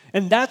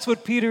 And that's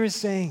what Peter is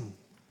saying.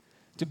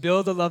 To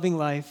build a loving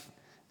life,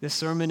 this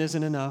sermon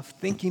isn't enough.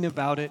 Thinking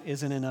about it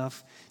isn't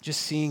enough.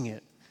 Just seeing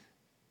it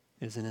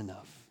isn't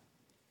enough.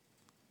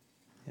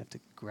 You have to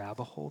grab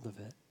a hold of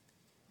it,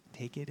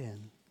 take it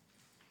in,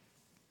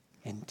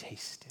 and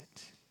taste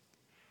it.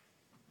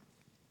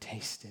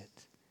 Taste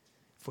it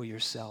for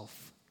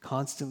yourself.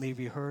 Constantly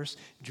rehearse,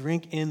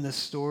 drink in the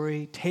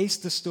story,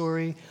 taste the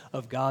story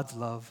of God's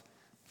love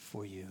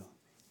for you.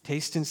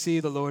 Taste and see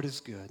the Lord is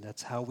good.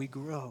 That's how we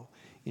grow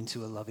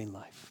into a loving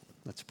life.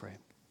 Let's pray.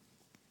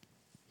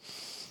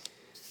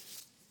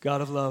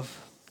 God of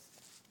love,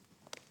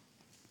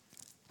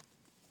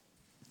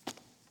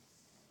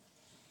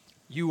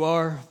 you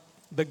are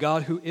the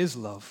God who is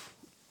love.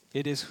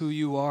 It is who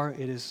you are.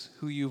 It is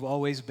who you've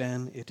always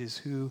been. It is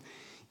who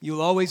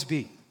you'll always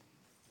be.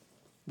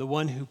 The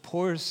one who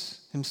pours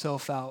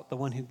himself out, the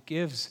one who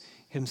gives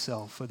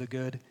himself for the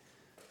good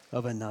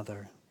of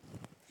another,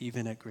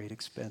 even at great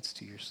expense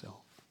to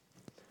yourself.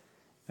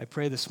 I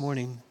pray this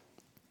morning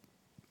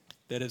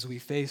that as we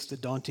face the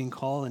daunting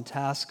call and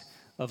task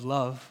of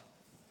love,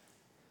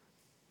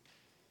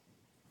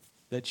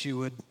 that you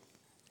would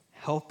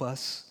help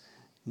us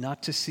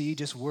not to see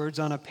just words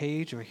on a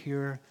page or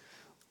hear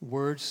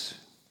words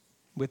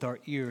with our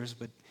ears,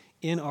 but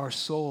in our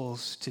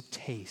souls to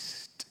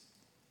taste.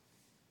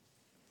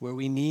 Where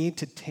we need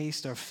to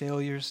taste our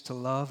failures to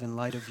love in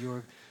light of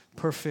your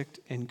perfect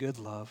and good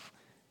love,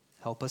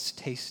 help us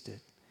taste it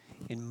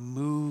and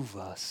move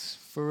us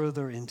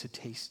further into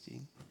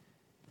tasting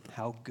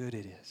how good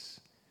it is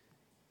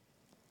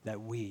that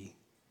we,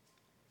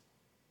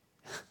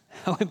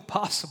 how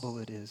impossible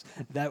it is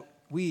that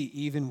we,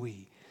 even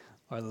we,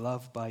 are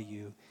loved by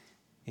you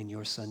in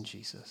your Son,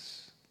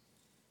 Jesus.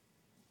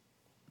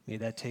 May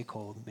that take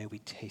hold. May we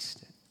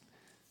taste it.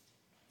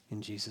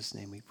 In Jesus'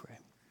 name we pray.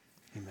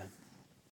 Amen.